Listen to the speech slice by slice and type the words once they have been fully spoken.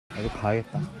이제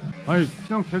가야겠다. 아니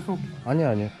그냥 계속.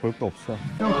 아니 볼 거 없어.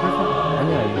 그냥 계속.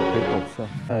 아니 볼 거 없어.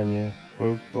 아니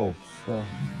볼 거 없어.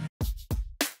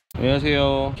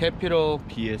 안녕하세요. 캐피럴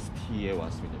BST에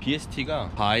왔습니다. BST가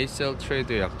Buy, Sell,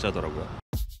 Trade의 약자더라고요.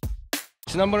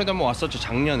 지난번에도 한번 왔었죠.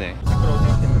 작년에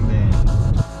생각했는데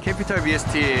캐피탈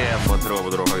BST에 한번 들어가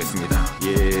보도록 하겠습니다.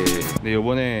 예. 네,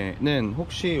 이번에는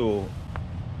혹시 요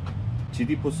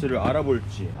GD포스를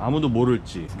알아볼지 아무도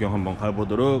모를지 구경 한번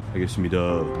가보도록 하겠습니다.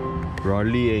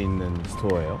 랄리에 있는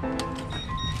스토어예요.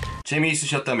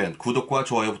 재미있으셨다면 구독과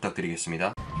좋아요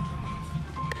부탁드리겠습니다.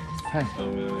 Hi.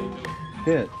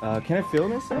 Good. Can I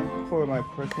film this for my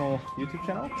personal YouTube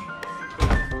channel?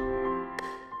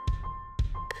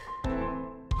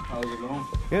 How's it going?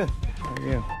 Good. How are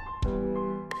you?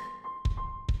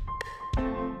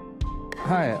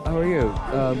 Hi. How are you?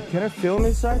 Can I film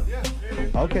inside? Yeah.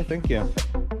 Okay. Thank you.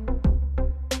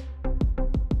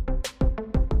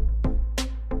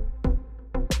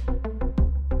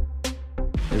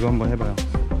 이거 한번 해봐요.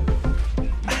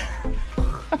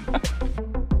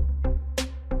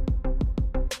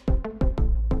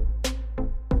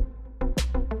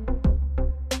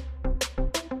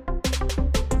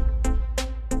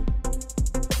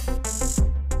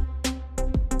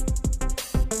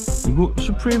 이거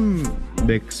슈프림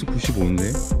맥스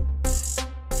 95인데?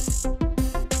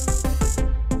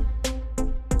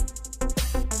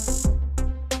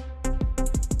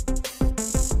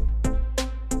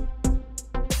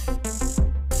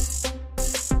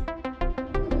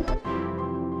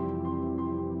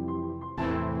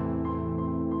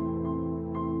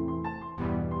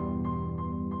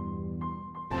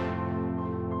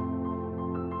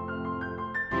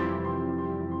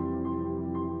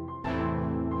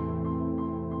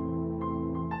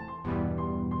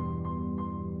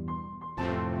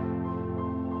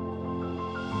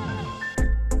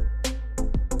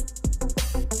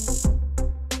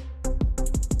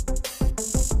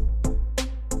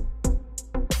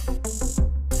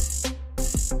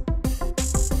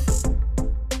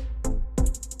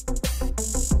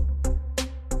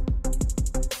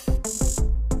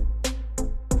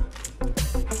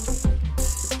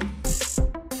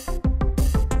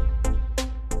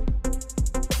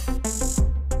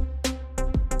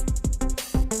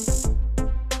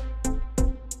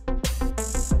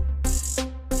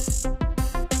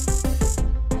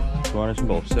 좋아하는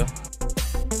신발 없어요?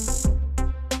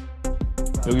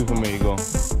 여기 보면 이거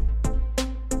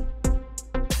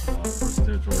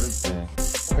포스트 조던? 네,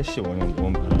 85년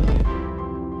원판인데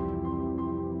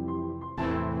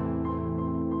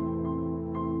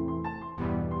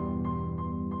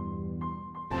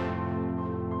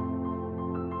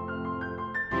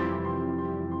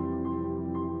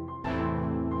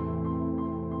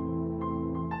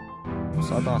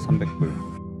싸다.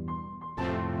 300불.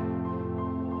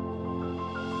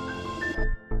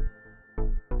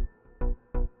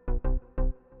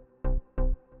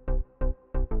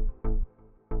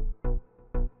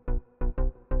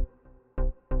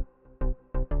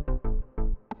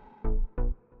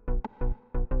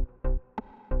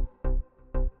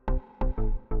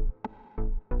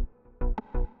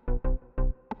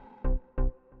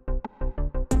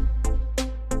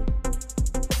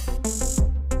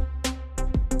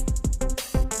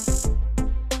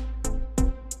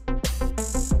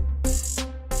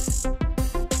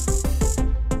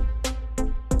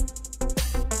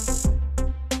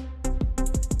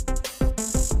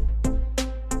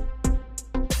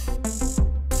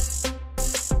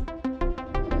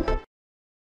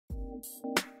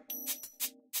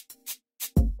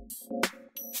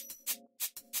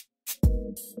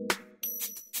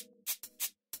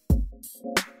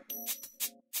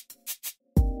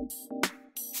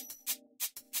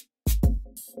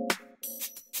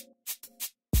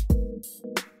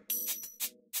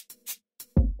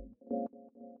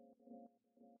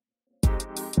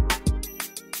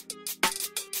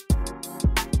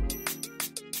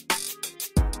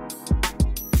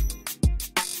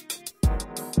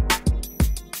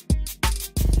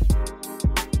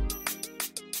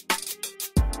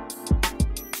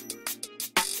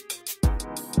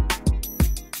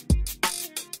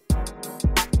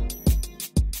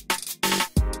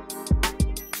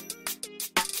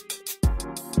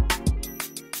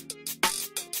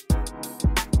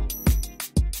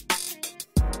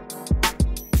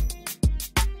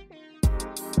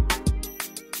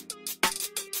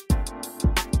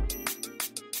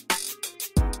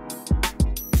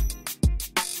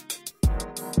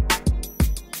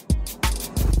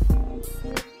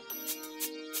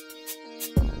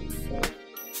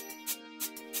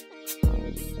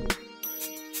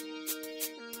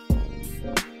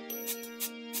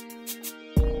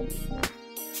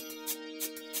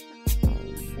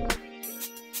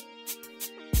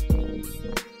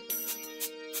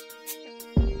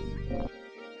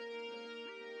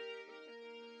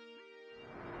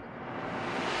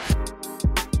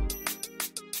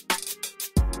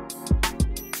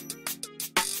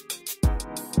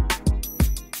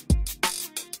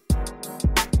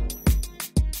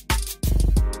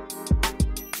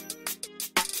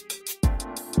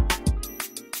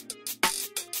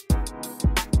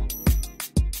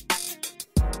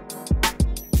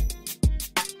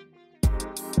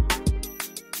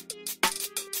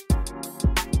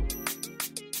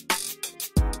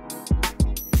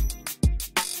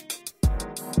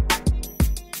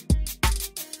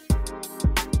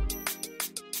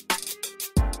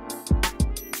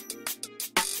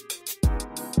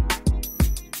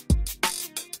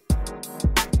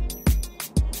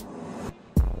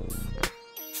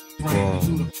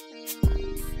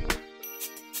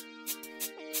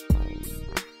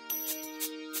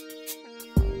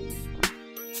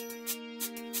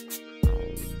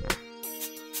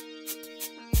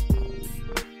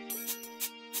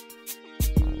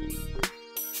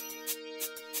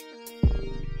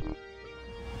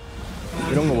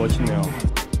 이런 거 멋있네요.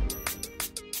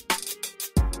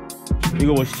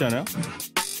 이거 멋있지 않아요?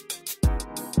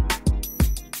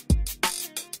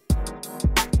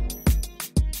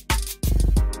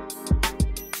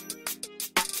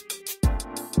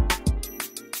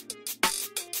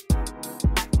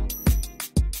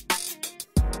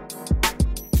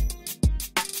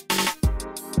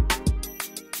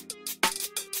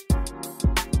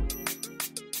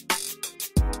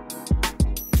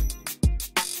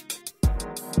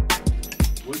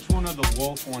 Which one of the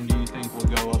wolf one do you think will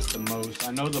go up the most?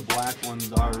 I know the black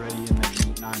one's already in the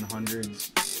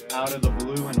 900s. Yeah. Out of the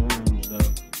blue and orange, though.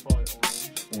 Probably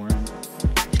orange.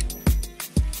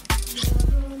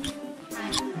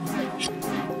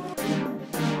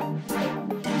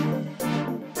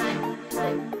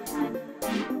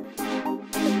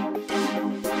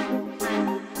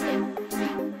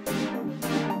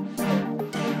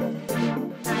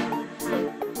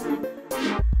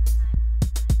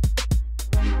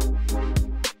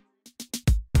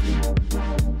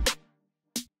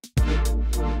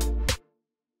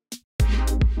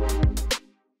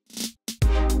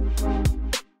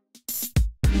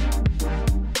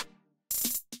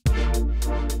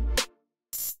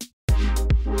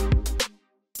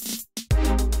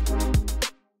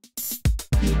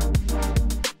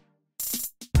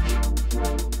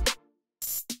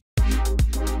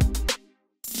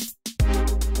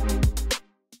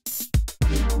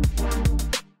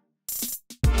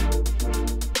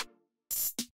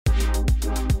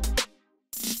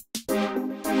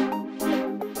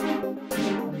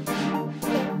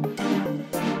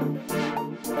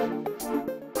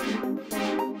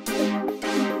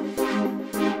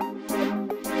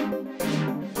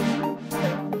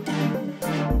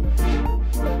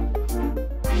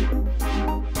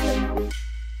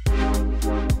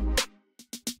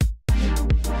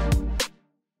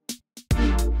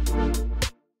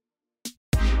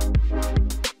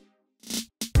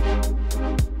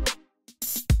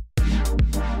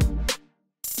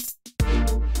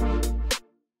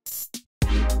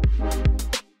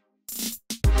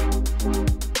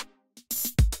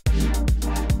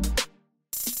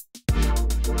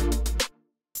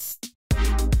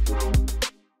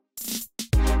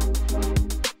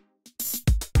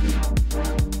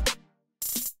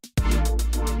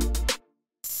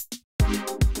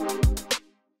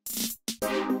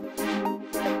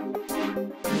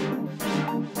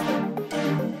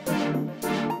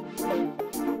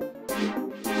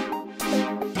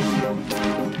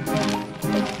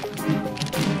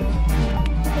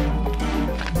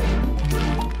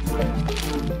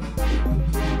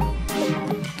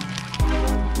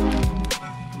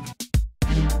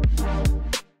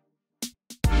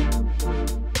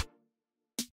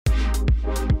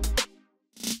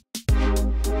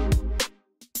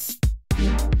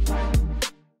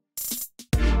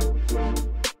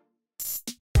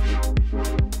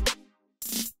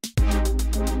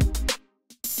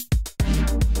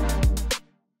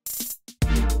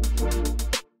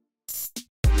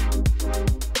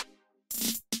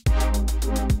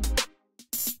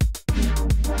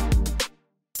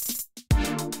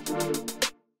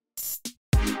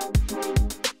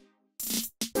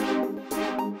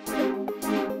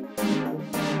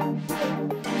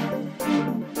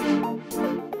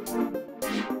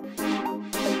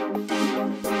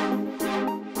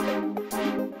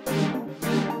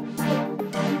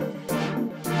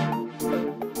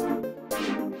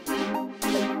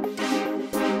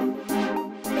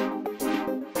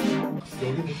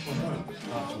 여기부터는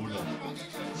다 올려.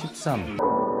 13.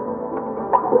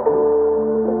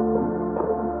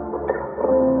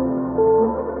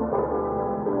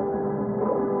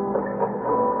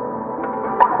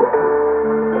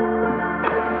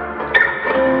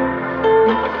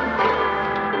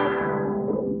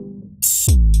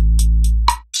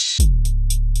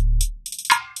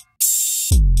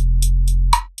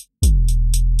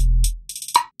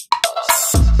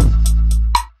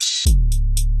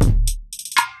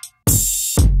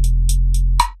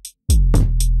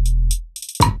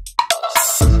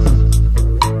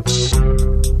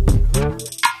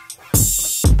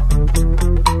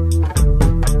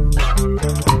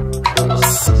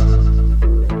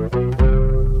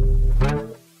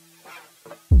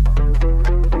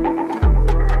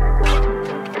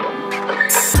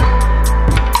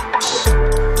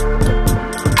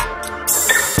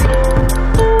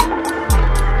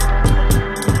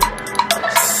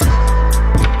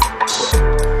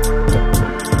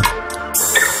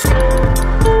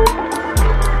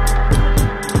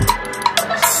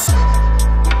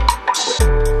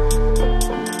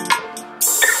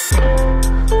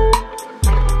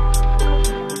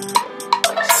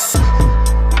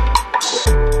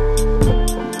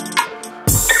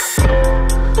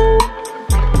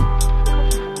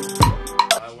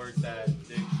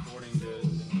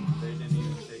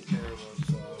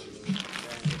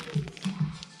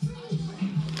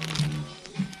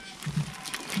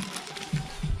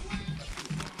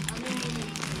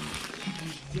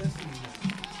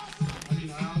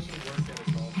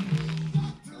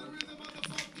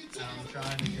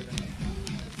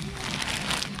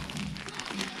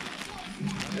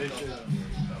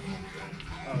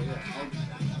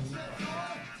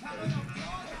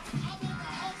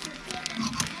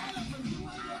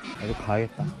 나도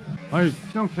가야겠다. 아니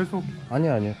그냥 계속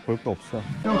아니야 볼 거 없어.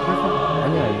 그냥 계속.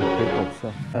 아니야 볼 거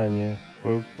없어. 아니야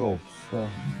볼 거 없어.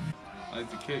 I like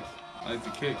the kicks. I like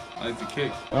the kicks. I like the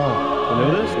kicks. Oh, you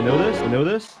know this? You know this? You know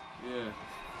this? Yeah.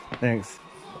 Thanks.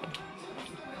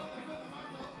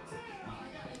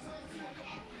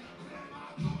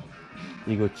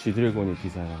 이거 G드래곤이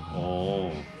디자인한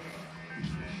거.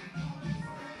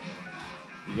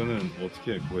 이거는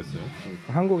어떻게 구했어요?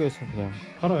 한국에서 그냥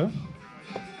팔아요?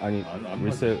 아니 안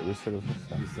리셀로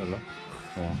샀어. 리셀러?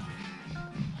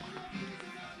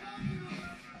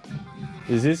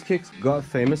 Is this kick got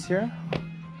famous here?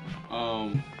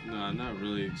 No, not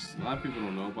really. A lot of people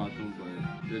don't know about them, but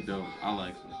they're dope. I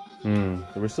like them.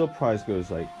 The resale price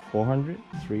goes like 400,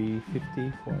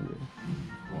 350, 400.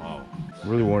 Wow.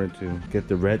 Really wanted to get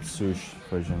the red swoosh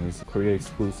version. It's Korea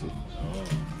exclusive. Oh.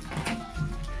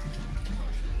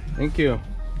 Thank you.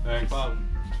 Thanks. You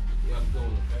have to go,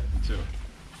 okay? You too.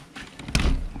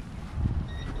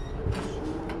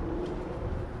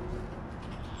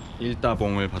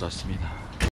 일다봉을 받았습니다.